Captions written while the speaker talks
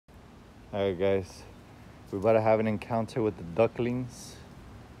Alright guys, we're about to have an encounter with the ducklings.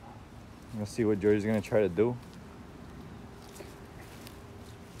 I'm gonna see what George's gonna try to do.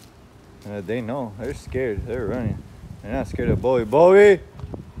 They know, they're scared, they're running. They're not scared of Bowie. Bowie!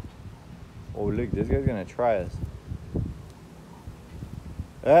 Oh look, this guy's gonna try us.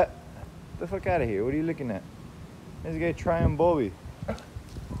 Get the fuck out of here, what are you looking at? This guy trying Bowie.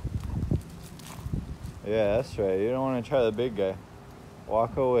 Yeah, that's right, you don't wanna try the big guy.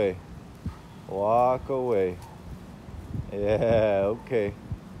 Walk away. Walk away. Yeah, okay.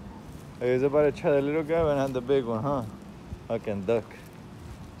 Hey, he's about to try the little guy, but not the big one, huh? Fucking duck.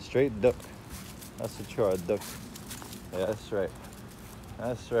 Straight duck. That's what you are, a duck. Yeah, that's right.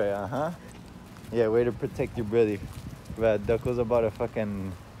 That's right, uh-huh. Yeah, way to protect your brother. That duck was about to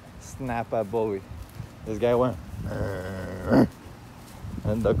fucking snap at Bowie. This guy went.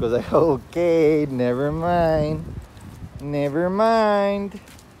 And duck was like, okay, never mind. Never mind.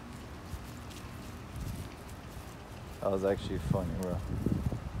 That was actually funny, bro.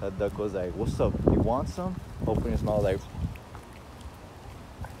 That duck was like, what's up? You want some? Open his mouth like.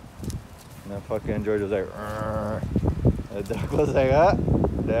 And then fucking George was like, "Rrr." The duck was like,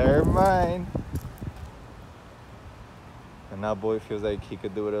 never mind. And now Boy feels like he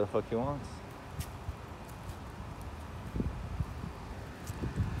could do whatever the fuck he wants.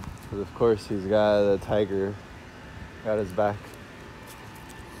 Because of course he's got the tiger, got his back.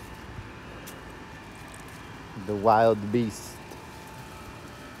 The wild beast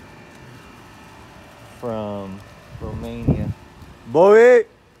from Romania. Boy!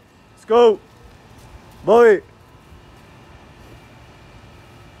 Let's go! Boy!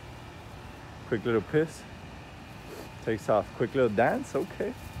 Quick little piss. Takes off. Quick little dance?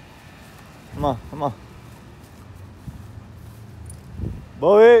 Okay. Come on, come on.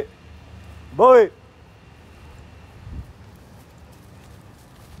 Boy! Boy!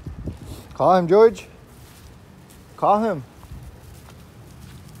 Call him, George. Call him.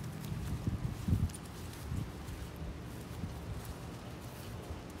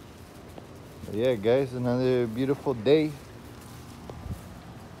 Yeah, guys, another beautiful day.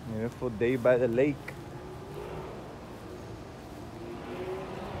 Beautiful day by the lake.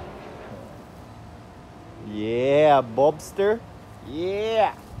 Yeah, Bobster.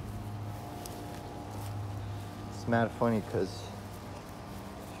 Yeah. It's mad funny because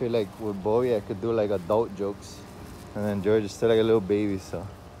I feel like with Bowie I could do like adult jokes. And then George is still like a little baby, so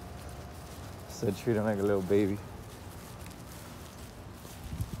treat him like a little baby.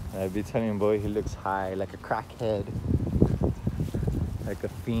 I'd be telling Boy he looks high, like a crackhead, like a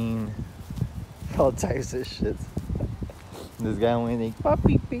fiend, all types of shit. This guy went like,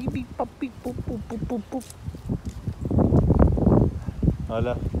 puppy, baby, puppy, poop, poop, poop, poop, poop.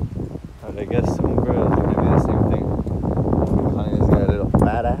 Hola. Well, I guess some girls are gonna be the same thing. I'm calling this guy a little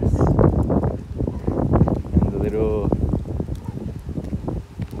fat ass. And the little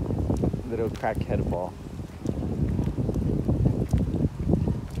crackhead ball.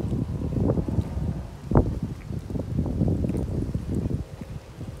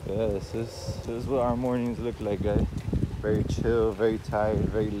 Yeah, this is what our mornings look like, guys. Very chill, very tired,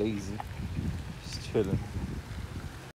 very lazy. Just chilling.